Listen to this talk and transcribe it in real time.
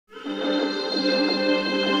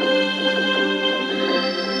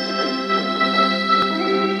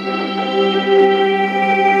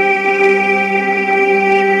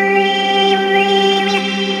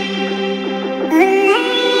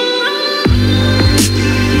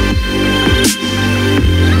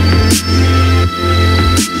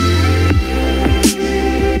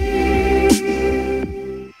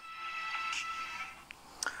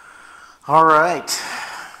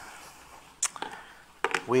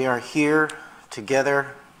We are here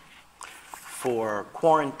together for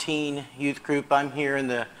QuaranTEEN youth group. I'm here in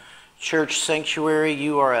the church sanctuary.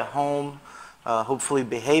 You are at home, hopefully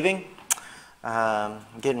behaving,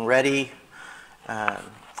 getting ready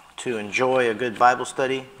to enjoy a good Bible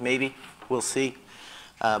study, maybe. We'll see.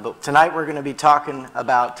 But tonight we're going to be talking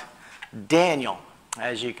about Daniel.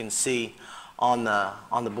 As you can see on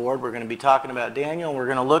the board, we're going to be talking about Daniel. We're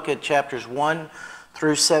going to look at chapters 1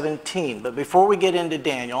 through 17. But before we get into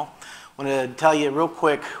Daniel, I want to tell you real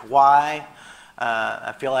quick why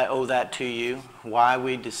I feel I owe that to you, why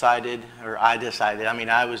we decided, or I decided,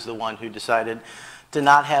 I was the one who decided to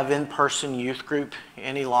not have in-person youth group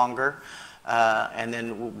any longer, and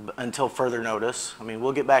then until further notice.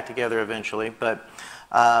 We'll get back together eventually, but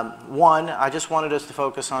one, I just wanted us to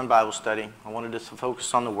focus on Bible study. I wanted us to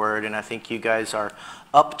focus on the Word, and I think you guys are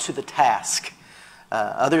up to the task.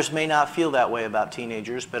 Others may not feel that way about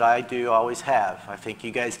teenagers, but I do, always have. I think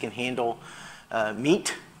you guys can handle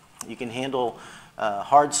meat. You can handle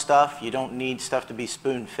hard stuff. You don't need stuff to be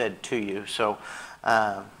spoon-fed to you. So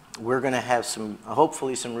we're going to have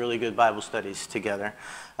hopefully some really good Bible studies together.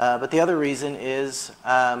 But the other reason is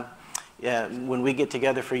when we get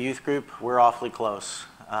together for youth group, we're awfully close.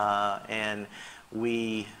 And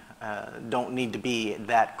we don't need to be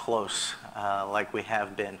that close like we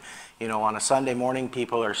have been. On a Sunday morning,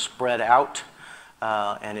 people are spread out,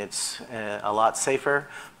 and it's a lot safer.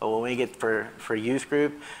 But when we get for youth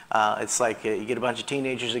group, it's like you get a bunch of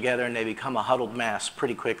teenagers together, and they become a huddled mass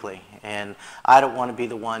pretty quickly. And I don't want to be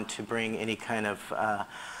the one to bring any kind of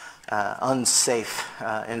unsafe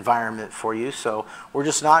environment for you. So we're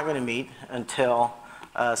just not going to meet until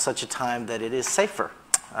such a time that it is safer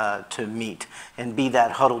to meet and be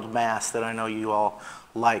that huddled mass that I know you all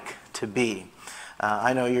like to be.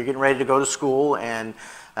 I know you're getting ready to go to school, and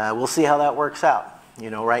we'll see how that works out.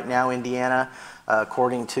 Right now, Indiana,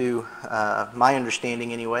 according to my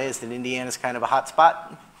understanding anyway, is that Indiana's kind of a hot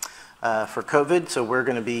spot for COVID, so we're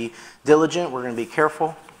going to be diligent, we're going to be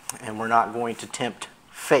careful, and we're not going to tempt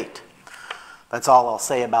fate. That's all I'll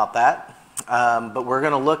say about that. But we're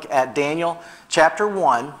going to look at Daniel chapter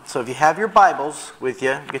 1. So if you have your Bibles with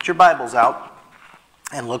you, get your Bibles out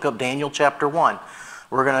and look up Daniel chapter 1.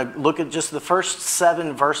 We're going to look at just the first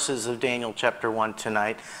 7 verses of Daniel chapter 1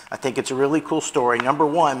 tonight. I think it's a really cool story. Number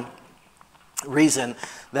one reason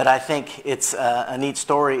that I think it's a neat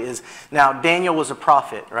story is, now Daniel was a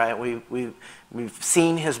prophet, right? We've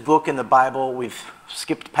seen his book in the Bible. We've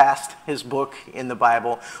skipped past his book in the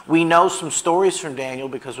Bible. We know some stories from Daniel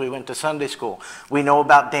because we went to Sunday school. We know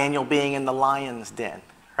about Daniel being in the lion's den,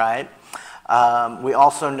 right? We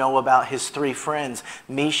also know about his 3 friends,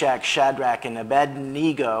 Meshach, Shadrach, and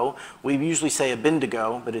Abednego. We usually say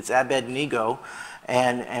Abednego, but it's Abednego.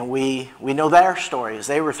 And we know their stories.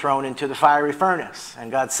 They were thrown into the fiery furnace,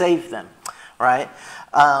 and God saved them, right?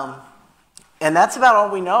 And that's about all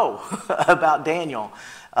we know about Daniel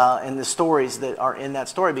and the stories that are in that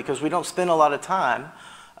story, because we don't spend a lot of time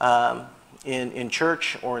in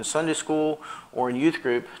church or in Sunday school or in youth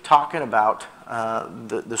group talking about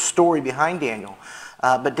the story behind Daniel.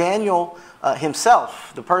 But Daniel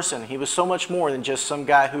himself, the person, he was so much more than just some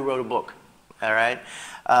guy who wrote a book, all right?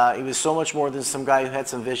 He was so much more than some guy who had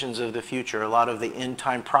some visions of the future. A lot of the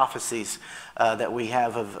end-time prophecies that we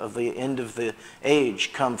have of the end of the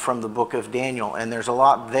age come from the book of Daniel. And there's a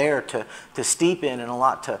lot there to steep in and a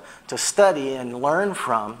lot to study and learn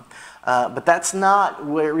from. But that's not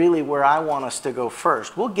really where I want us to go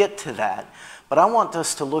first. We'll get to that. But I want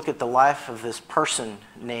us to look at the life of this person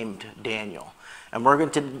named Daniel. And we're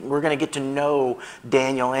going to get to know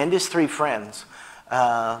Daniel and his 3 friends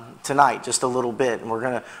tonight just a little bit, and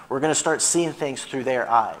we're gonna start seeing things through their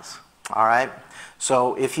eyes. All right.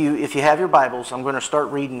 So if you have your Bibles, I'm going to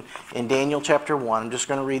start reading in Daniel chapter 1. I'm just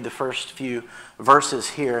going to read the first few verses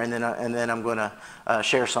here, and then I'm going to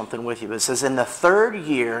share something with you. But it says, in the 3rd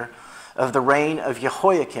year of the reign of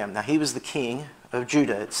Jehoiakim. Now he was the king of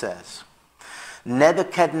Judah. It says,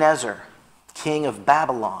 Nebuchadnezzar, king of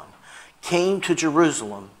Babylon, came to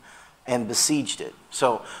Jerusalem and besieged it.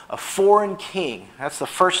 So a foreign king, that's the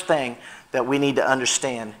first thing that we need to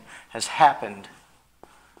understand has happened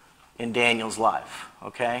in Daniel's life,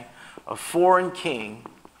 okay? A foreign king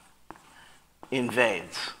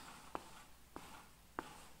invades.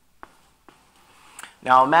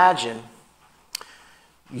 Now imagine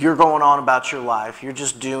you're going on about your life, you're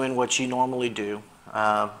just doing what you normally do,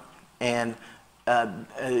 and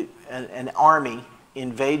an army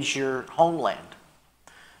invades your homeland.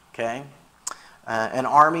 Okay, an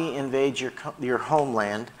army invades your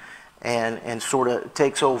homeland and sort of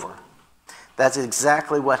takes over. That's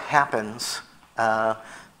exactly what happens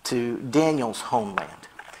to Daniel's homeland.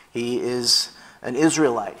 He is an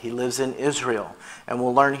Israelite. He lives in Israel. And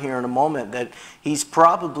we'll learn here in a moment that he's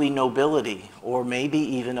probably nobility, or maybe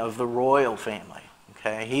even of the royal family.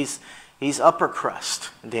 Okay, he's upper crust,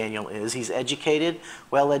 Daniel is. He's educated,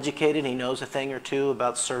 well educated. He knows a thing or two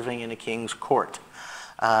about serving in a king's court.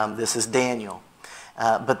 This is Daniel.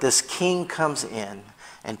 But this king comes in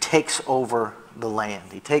and takes over the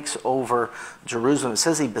land. He takes over Jerusalem. It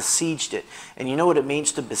says he besieged it. And you know what it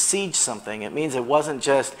means to besiege something? It means it wasn't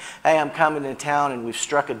just, hey, I'm coming to town and we've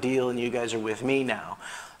struck a deal and you guys are with me now.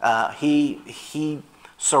 He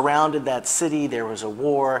surrounded that city. There was a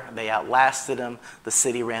war. They outlasted him. The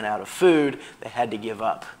city ran out of food. They had to give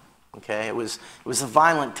up. Okay, it was a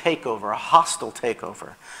violent takeover, a hostile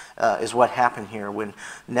takeover, is what happened here when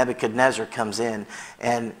Nebuchadnezzar comes in.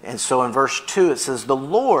 And so in verse 2 it says, the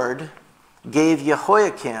Lord gave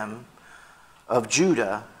Jehoiakim of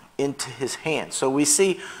Judah into his hand. So we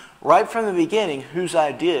see right from the beginning whose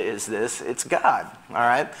idea is this? It's God. All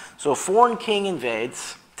right. So a foreign king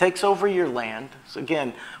invades, takes over your land. So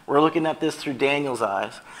again, we're looking at this through Daniel's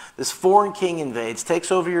eyes. This foreign king invades,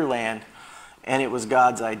 takes over your land, and it was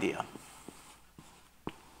God's idea.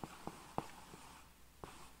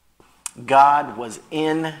 God was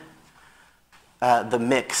in the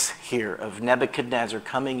mix here of Nebuchadnezzar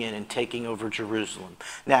coming in and taking over Jerusalem.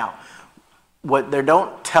 Now, what they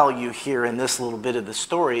don't tell you here in this little bit of the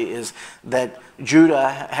story is that Judah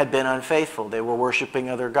had been unfaithful. They were worshiping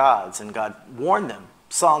other gods, and God warned them.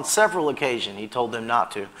 Saw on several occasions he told them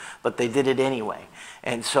not to, but they did it anyway.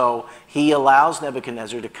 And so he allows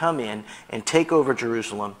Nebuchadnezzar to come in and take over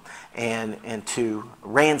Jerusalem and to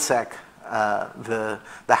ransack the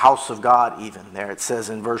house of God even. There it says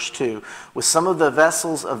in verse 2, with some of the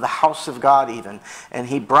vessels of the house of God even, and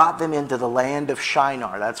he brought them into the land of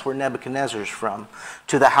Shinar. That's where Nebuchadnezzar's from,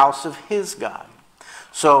 to the house of his God.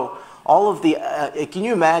 So all of the, can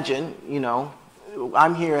you imagine, you know,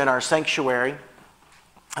 I'm here in our sanctuary,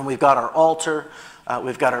 and we've got our altar,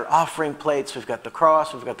 we've got our offering plates, we've got the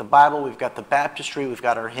cross, we've got the Bible, we've got the baptistry, we've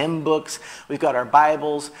got our hymn books, we've got our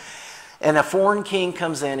Bibles. And a foreign king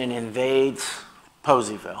comes in and invades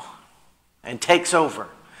Poseyville and takes over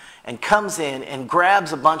and comes in and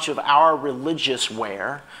grabs a bunch of our religious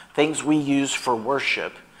wear, things we use for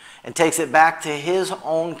worship, and takes it back to his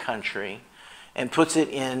own country and puts it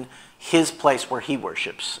in his place where he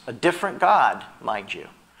worships. A different God, mind you.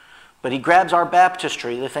 But he grabs our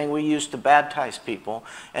baptistry, the thing we use to baptize people,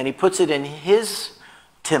 and he puts it in his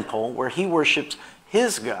temple where he worships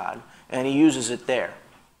his God, and he uses it there.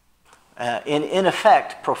 In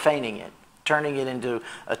effect, profaning it, turning it into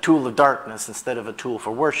a tool of darkness instead of a tool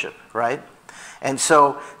for worship, right? And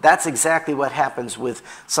so that's exactly what happens with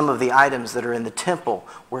some of the items that are in the temple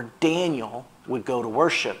where Daniel would go to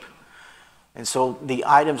worship. And so the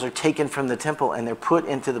items are taken from the temple and they're put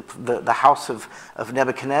into the house of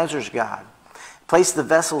Nebuchadnezzar's God. Place the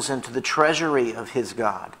vessels into the treasury of his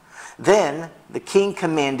God. Then the king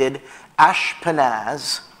commanded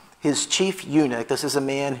Ashpenaz, his chief eunuch. This is a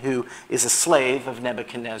man who is a slave of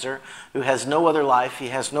Nebuchadnezzar, who has no other life. He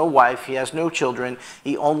has no wife. He has no children.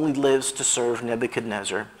 He only lives to serve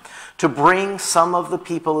Nebuchadnezzar. To bring some of the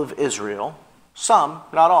people of Israel, some,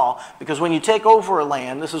 not all, because when you take over a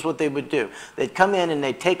land, this is what they would do. They'd come in and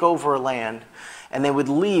they'd take over a land, and they would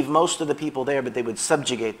leave most of the people there, but they would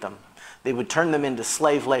subjugate them. They would turn them into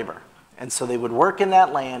slave labor. And so they would work in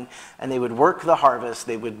that land, and they would work the harvest.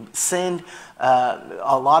 They would send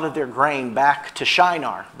a lot of their grain back to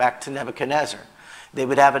Shinar, back to Nebuchadnezzar. They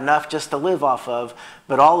would have enough just to live off of,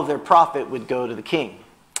 but all of their profit would go to the king.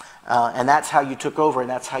 And that's how you took over, and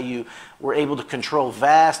that's how you were able to control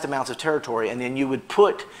vast amounts of territory. And then you would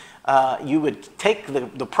take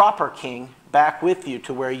the proper king back with you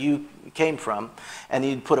to where you came from, and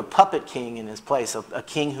you'd put a puppet king in his place, a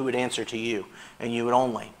king who would answer to you, and you would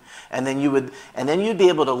only. And then you'd be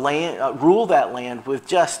able to rule that land with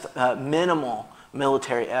just minimal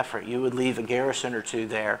military effort. You would leave a garrison or two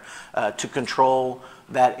there to control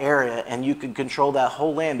that area, and you could control that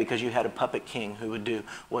whole land because you had a puppet king who would do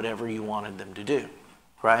whatever you wanted them to do,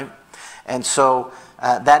 right? And so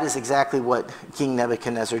that is exactly what King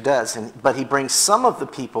Nebuchadnezzar does. But he brings some of the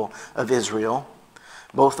people of Israel,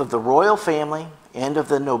 both of the royal family and of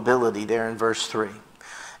the nobility, there in verse 3.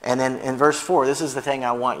 And then in verse 4, this is the thing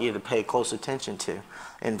I want you to pay close attention to.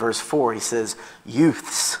 In verse 4, he says,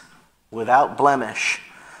 youths without blemish,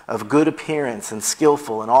 of good appearance and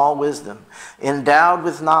skillful in all wisdom, endowed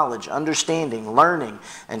with knowledge, understanding, learning,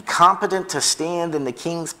 and competent to stand in the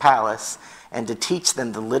king's palace and to teach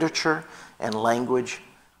them the literature and language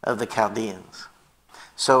of the Chaldeans.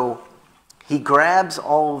 So he grabs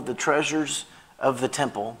all of the treasures of the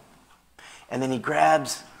temple, and then he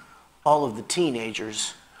grabs all of the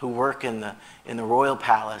teenagers who work in the royal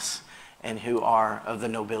palace and who are of the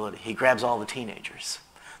nobility. He grabs all the teenagers.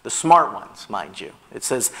 The smart ones, mind you. It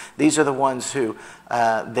says these are the ones who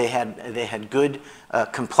they had good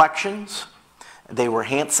complexions. They were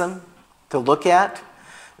handsome to look at.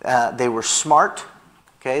 They were smart.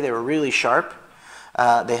 Okay, they were really sharp.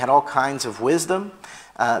 They had all kinds of wisdom.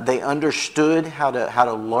 They understood how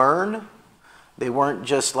to learn. They weren't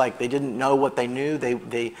just like they didn't know what they knew.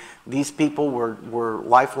 These people were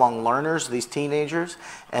lifelong learners, these teenagers,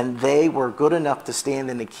 and they were good enough to stand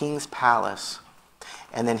in the king's palace.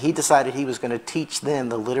 And then he decided he was going to teach them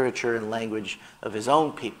the literature and language of his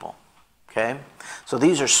own people. Okay? So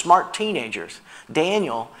these are smart teenagers.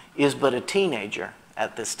 Daniel is but a teenager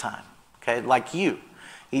at this time. Okay? Like you.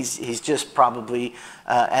 He's just probably,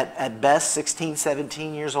 at best, 16,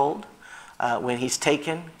 17 years old when he's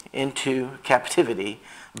taken into captivity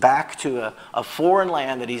back to a foreign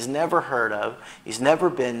land that he's never heard of. He's never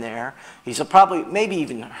been there. He's probably maybe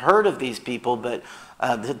even heard of these people, but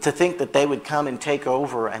to think that they would come and take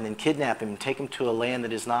over and then kidnap him and take him to a land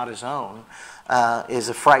that is not his own is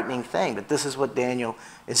a frightening thing. But this is what Daniel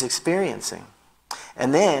is experiencing.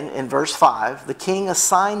 And then in verse 5, the king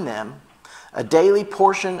assigned them a daily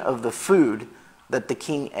portion of the food that the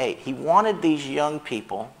king ate. He wanted these young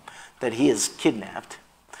people that he has kidnapped,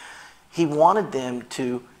 he wanted them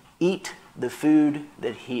to eat the food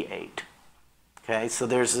that he ate. Okay, so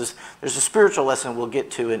there's a spiritual lesson we'll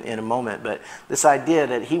get to in a moment, but this idea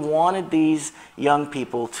that he wanted these young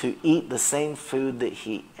people to eat the same food that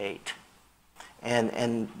he ate.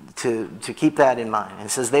 And to keep that in mind. And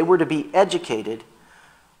it says they were to be educated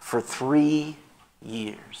for 3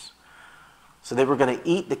 years. So they were going to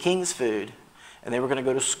eat the king's food, and they were going to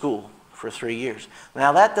go to school for 3 years.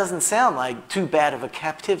 Now that doesn't sound like too bad of a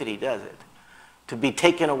captivity, does it? To be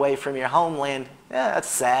taken away from your homeland, yeah, that's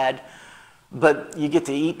sad. But you get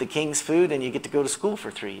to eat the king's food and you get to go to school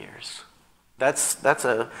for 3 years. That's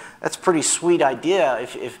a pretty sweet idea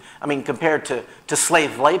if I mean compared to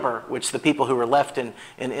slave labor, which the people who were left in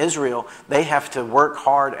Israel, they have to work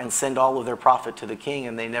hard and send all of their profit to the king,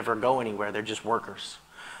 and they never go anywhere. They're just workers.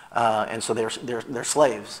 And so they're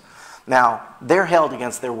slaves. Now, they're held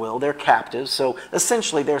against their will. They're captives. So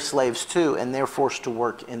essentially they're slaves too, and they're forced to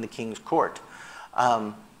work in the king's court.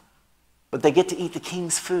 But they get to eat the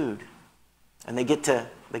king's food. And they get to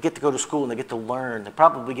go to school, and they get to learn. They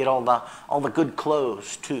probably get all the good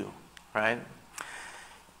clothes too, right?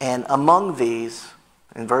 And among these,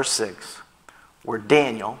 in verse 6, were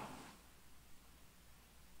Daniel.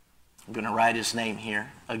 I'm going to write his name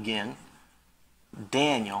here again.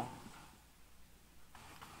 Daniel.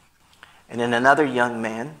 And then another young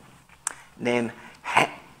man named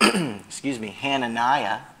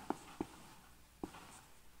Hananiah.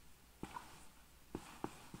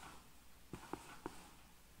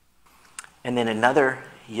 And then another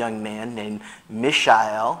young man named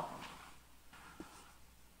Mishael.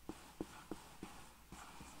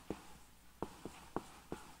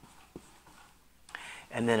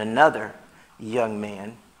 And then another young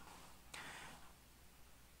man.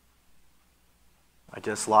 I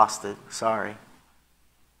just lost it, sorry.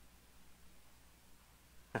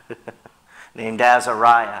 Named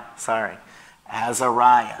Azariah, sorry.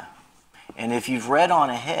 Azariah. And if you've read on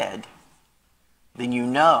ahead, then you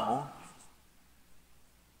know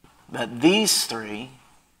that these three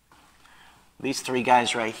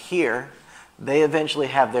guys right here, they eventually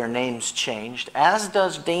have their names changed, as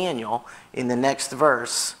does Daniel in the next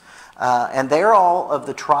verse. And they're all of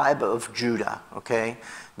the tribe of Judah, okay?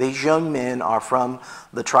 These young men are from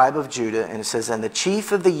the tribe of Judah, and it says, and the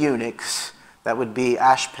chief of the eunuchs, that would be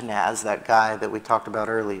Ashpenaz, that guy that we talked about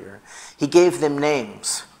earlier, he gave them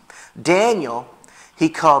names. Daniel, he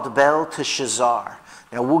called Belteshazzar.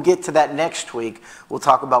 Now, we'll get to that next week. We'll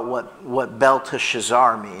talk about what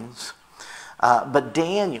Belteshazzar means. But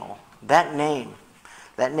Daniel, that name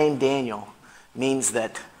Daniel, means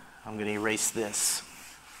that, I'm going to erase this,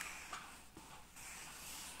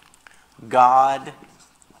 God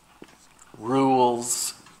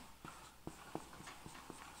rules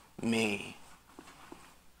me.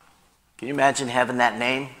 Can you imagine having that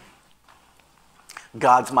name?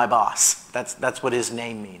 God's my boss. That's what his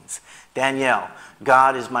name means. Daniel,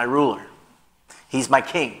 God is my ruler. He's my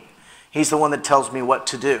king. He's the one that tells me what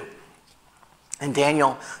to do. And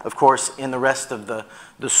Daniel, of course, in the rest of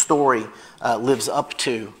the story, lives up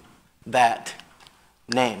to that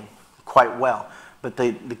name quite well. But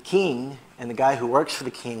the king and the guy who works for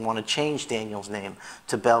the king want to change Daniel's name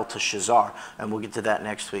to Belteshazzar. And we'll get to that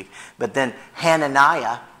next week. But then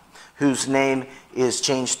Hananiah, whose name is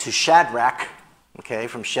changed to Shadrach, Okay,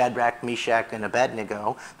 from Shadrach, Meshach, and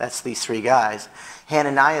Abednego. That's these three guys.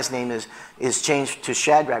 Hananiah's name is changed to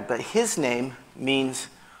Shadrach, but his name means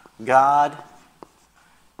God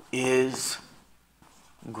is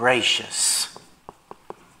gracious.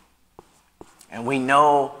 And we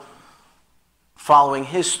know, following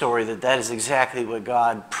his story, that is exactly what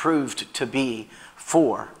God proved to be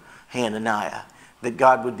for Hananiah, that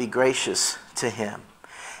God would be gracious to him.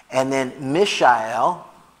 And then Mishael,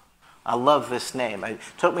 I love this name. It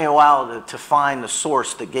took me a while to find the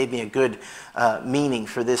source that gave me a good meaning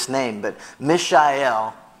for this name, but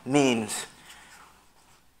Mishael means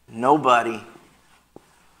nobody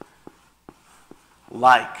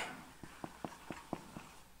like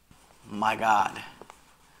my God.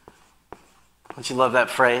 Don't you love that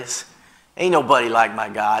phrase? Ain't nobody like my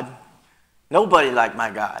God. Nobody like my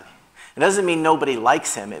God. It doesn't mean nobody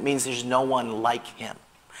likes him. It means there's no one like him.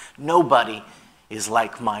 Nobody is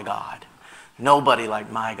like my God. Nobody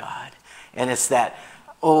like my God. And it's that,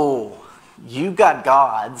 oh, you got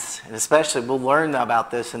gods, and especially we'll learn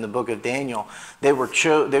about this in the book of Daniel. They were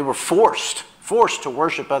forced to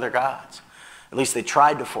worship other gods. At least they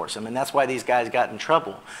tried to force them, and that's why these guys got in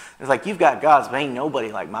trouble. It's like, you've got gods, but ain't nobody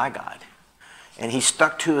like my God. And he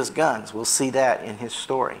stuck to his guns. We'll see that in his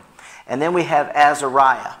story. And then we have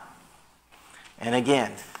Azariah. And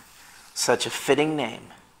again, such a fitting name.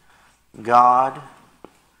 God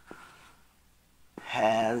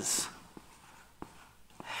has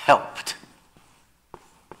helped.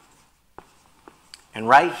 And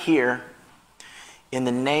right here, in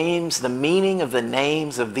the names, the meaning of the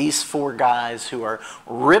names of these four guys who are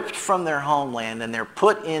ripped from their homeland and they're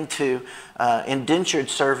put into indentured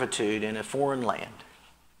servitude in a foreign land.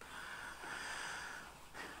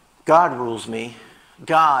 God rules me.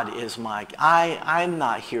 God is my... I'm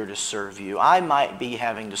not here to serve you. I might be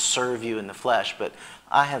having to serve you in the flesh, but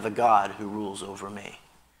I have a God who rules over me.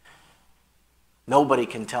 Nobody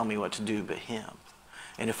can tell me what to do but him.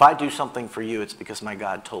 And if I do something for you, it's because my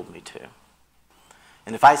God told me to.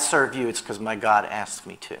 And if I serve you, it's because my God asked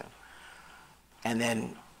me to. And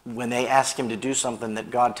then when they ask him to do something that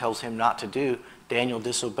God tells him not to do, Daniel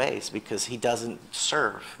disobeys because he doesn't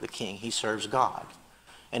serve the king. He serves God.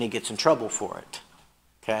 And he gets in trouble for it.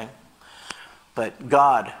 Okay? But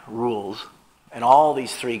God rules. And all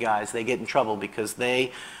these three guys, they get in trouble because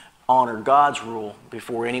they honor God's rule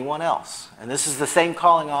before anyone else. And this is the same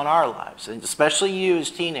calling on our lives, and especially you as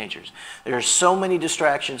teenagers. There are so many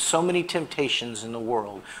distractions, so many temptations in the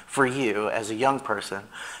world for you as a young person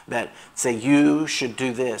that say you should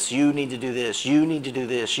do this, you need to do this, you need to do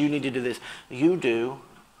this, you need to do this. You do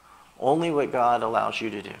only what God allows you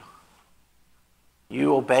to do.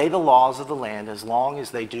 You obey the laws of the land as long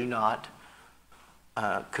as they do not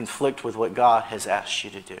conflict with what God has asked you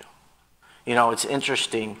to do. You know, it's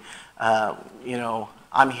interesting,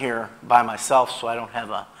 I'm here by myself, so I don't have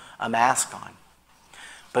a mask on.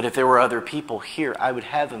 But if there were other people here, I would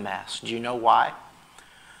have a mask. Do you know why?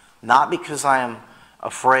 Not because I am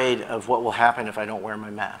afraid of what will happen if I don't wear my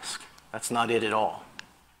mask. That's not it at all.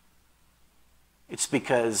 It's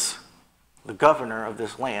because the governor of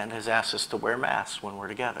this land has asked us to wear masks when we're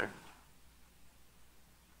together.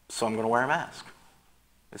 So I'm going to wear a mask.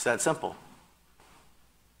 It's that simple.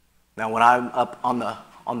 Now, when I'm up on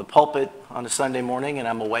the pulpit on a Sunday morning and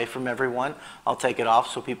I'm away from everyone, I'll take it off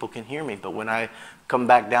so people can hear me. But when I come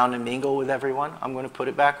back down and mingle with everyone, I'm going to put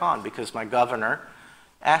it back on because my governor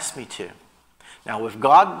asked me to. Now, if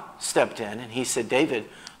God stepped in and he said, David,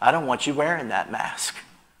 I don't want you wearing that mask,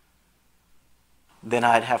 then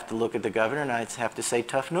I'd have to look at the governor and I'd have to say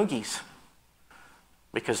tough noogies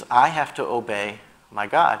because I have to obey my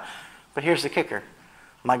God. But here's the kicker.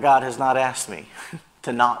 My God has not asked me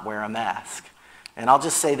to not wear a mask. And I'll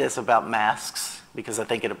just say this about masks because I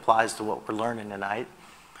think it applies to what we're learning tonight.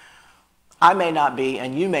 I may not be,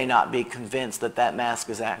 and you may not be convinced that that mask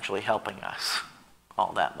is actually helping us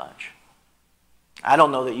all that much. I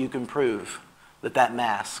don't know that you can prove that that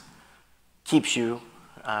mask keeps you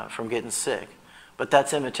from getting sick, but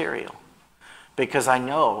that's immaterial because I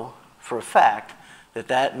know for a fact that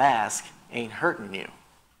that mask ain't hurting you.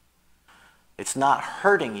 It's not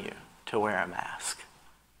hurting you to wear a mask.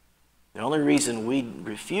 The only reason we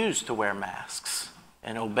refuse to wear masks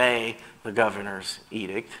and obey the governor's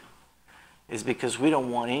edict is because we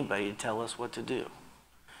don't want anybody to tell us what to do.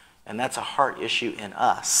 And that's a heart issue in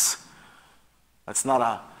us. That's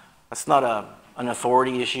not an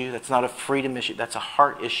authority issue. That's not a freedom issue. That's a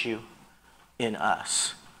heart issue in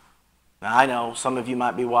us. Now, I know some of you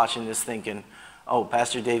might be watching this thinking, oh,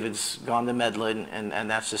 Pastor David's gone to Medlin,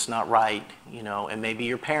 and that's just not right, and maybe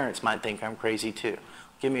your parents might think I'm crazy too.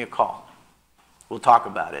 Give me a call. We'll talk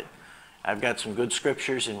about it. I've got some good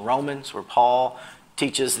scriptures in Romans where Paul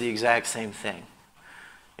teaches the exact same thing.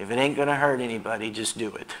 If it ain't going to hurt anybody, just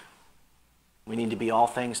do it. We need to be all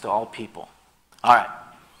things to all people. All right.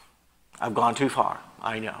 I've gone too far.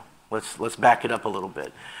 I know. Let's back it up a little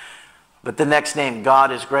bit. But the next name,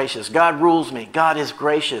 God is gracious. God rules me. God is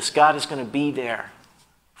gracious. God is going to be there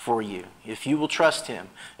for you. If you will trust him,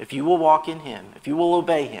 if you will walk in him, if you will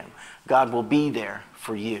obey him, God will be there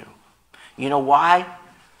for you. You know why?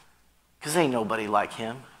 Because ain't nobody like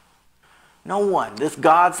him. No one. This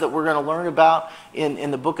gods that we're going to learn about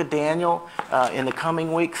in the book of Daniel in the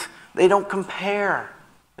coming weeks, they don't compare.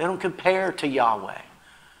 They don't compare to Yahweh.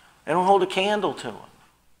 They don't hold a candle to him.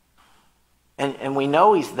 And we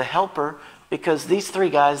know he's the helper because these three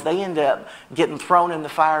guys, they end up getting thrown in the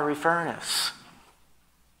fiery furnace.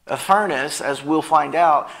 A furnace, as we'll find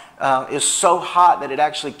out, is so hot that it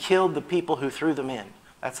actually killed the people who threw them in.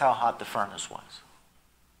 That's how hot the furnace was.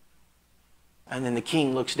 And then the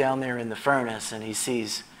king looks down there in the furnace and he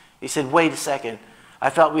said, wait a second, I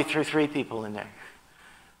thought we threw 3 people in there.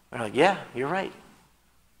 They're like, yeah, you're right.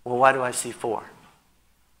 Well, why do I see 4?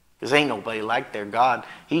 Because ain't nobody like their God.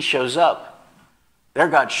 He shows up. Their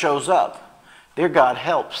God shows up. Their God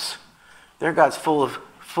helps. Their God's full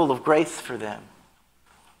of grace for them.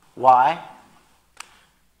 Why?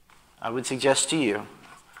 I would suggest to you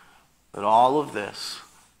that all of this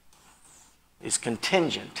is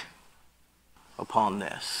contingent upon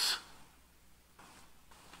this.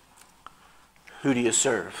 Who do you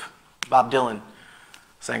serve? Bob Dylan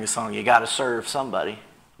sang a song, you got to serve somebody.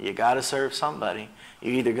 You got to serve somebody.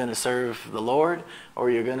 You're either going to serve the Lord or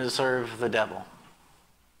you're going to serve the devil.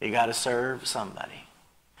 You got to serve somebody.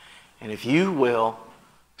 And if you will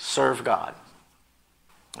serve God,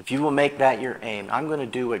 if you will make that your aim, I'm going to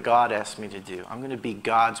do what God asked me to do. I'm going to be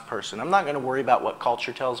God's person. I'm not going to worry about what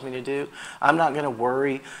culture tells me to do. I'm not going to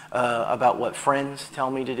worry about what friends tell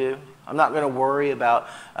me to do. I'm not going to worry about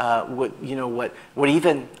what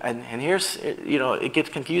even, and here's, it gets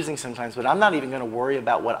confusing sometimes, but I'm not even going to worry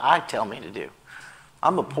about what I tell me to do.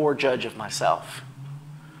 I'm a poor judge of myself.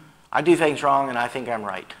 I do things wrong and I think I'm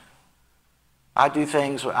right. I do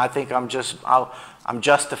things, I think I'm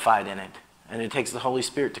justified in it. And it takes the Holy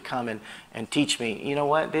Spirit to come and teach me, you know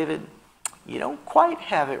what, David? You don't quite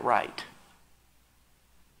have it right.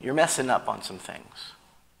 You're messing up on some things.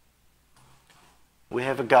 We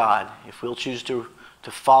have a God, if we'll choose to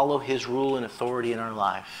follow his rule and authority in our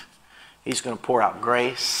life, he's going to pour out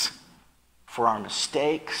grace for our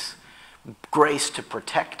mistakes, grace to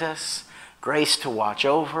protect us, grace to watch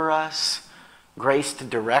over us, grace to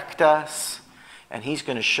direct us. And he's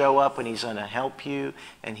going to show up and he's going to help you.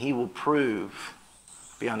 And he will prove,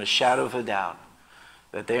 beyond a shadow of a doubt,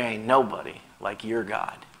 that there ain't nobody like your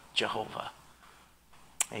God, Jehovah.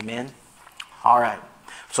 Amen? All right.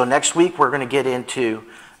 So next week we're going to get into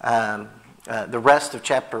the rest of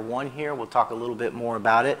chapter 1 here. We'll talk a little bit more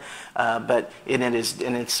about it. But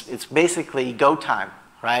it's basically go time,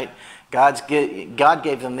 right? God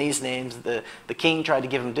gave them these names. The king tried to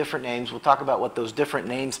give them different names. We'll talk about what those different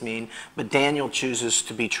names mean. But Daniel chooses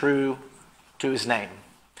to be true to his name.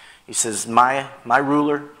 He says, my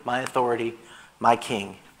ruler, my authority, my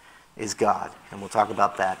king is God. And we'll talk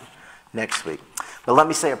about that next week. But let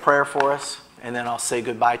me say a prayer for us, and then I'll say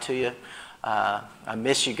goodbye to you. I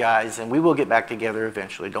miss you guys, and we will get back together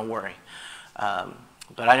eventually. Don't worry.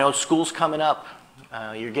 But I know school's coming up.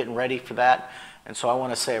 You're getting ready for that. And so I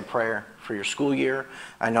want to say a prayer for your school year.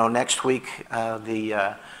 I know next week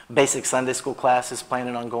the basic Sunday school class is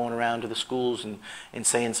planning on going around to the schools and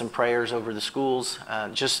saying some prayers over the schools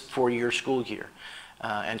just for your school year.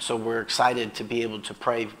 And so we're excited to be able to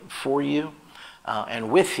pray for you and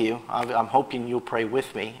with you. I'm hoping you'll pray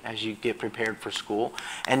with me as you get prepared for school.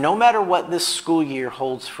 And no matter what this school year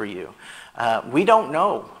holds for you, we don't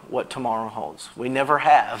know what tomorrow holds. We never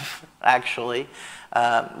have, actually.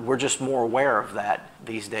 We're just more aware of that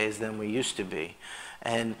these days than we used to be.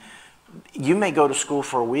 And you may go to school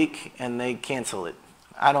for a week and they cancel it.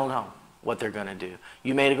 I don't know what they're going to do.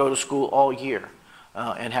 You may go to school all year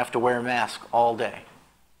and have to wear a mask all day.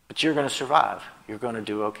 But you're going to survive. You're going to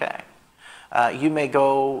do okay. You may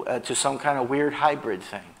go to some kind of weird hybrid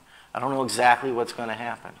thing. I don't know exactly what's going to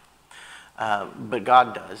happen. But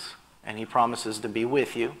God does. And he promises to be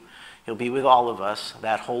with you. He'll be with all of us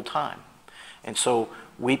that whole time. And so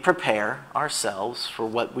we prepare ourselves for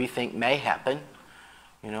what we think may happen.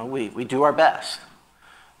 You know, we do our best.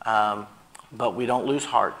 But we don't lose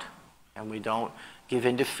heart. And we don't give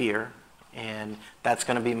in to fear. And that's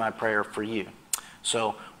going to be my prayer for you.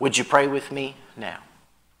 So would you pray with me now?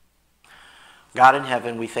 God in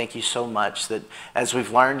heaven, we thank you so much that as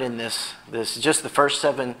we've learned in this just the first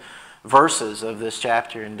 7 verses of this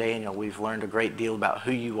chapter in Daniel, we've learned a great deal about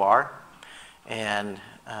who you are, and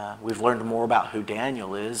we've learned more about who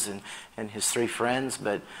Daniel is and his three friends.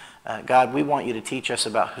 But God, we want you to teach us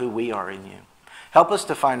about who we are in you. Help us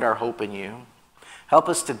to find our hope in you. Help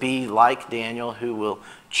us to be like Daniel, who will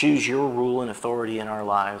choose your rule and authority in our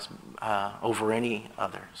lives over any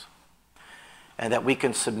others, and that we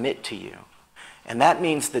can submit to you. And that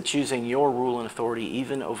means that choosing your rule and authority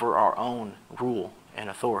even over our own rule and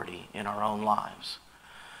authority in our own lives,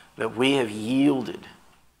 that we have yielded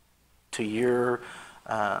to your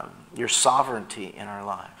sovereignty in our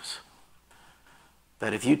lives.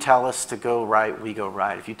 That if you tell us to go right, we go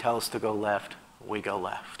right. If you tell us to go left, we go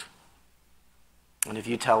left. And if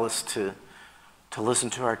you tell us to listen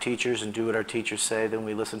to our teachers and do what our teachers say, then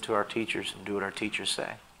we listen to our teachers and do what our teachers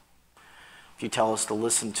say. If you tell us to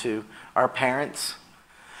listen to our parents,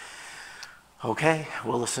 okay,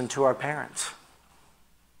 we'll listen to our parents.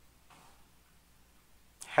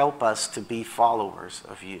 Help us to be followers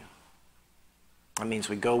of you. That means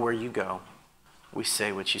we go where you go. We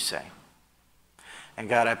say what you say. And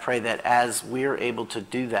God, I pray that as we're able to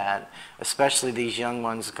do that, especially these young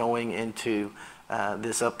ones going into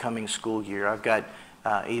this upcoming school year. I've got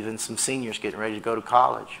even some seniors getting ready to go to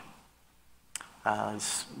college.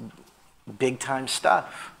 It's big time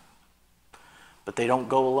stuff. But they don't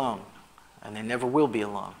go alone. And they never will be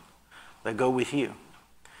alone. They go with you.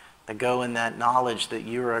 They go in that knowledge that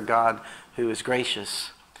you're a God who is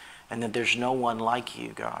gracious, and that there's no one like you,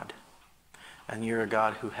 God. And you're a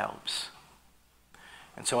God who helps.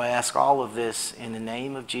 And so I ask all of this in the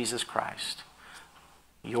name of Jesus Christ,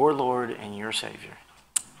 your Lord and your Savior.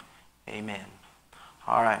 Amen.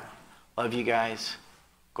 All right. Love you guys.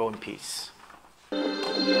 Go in peace.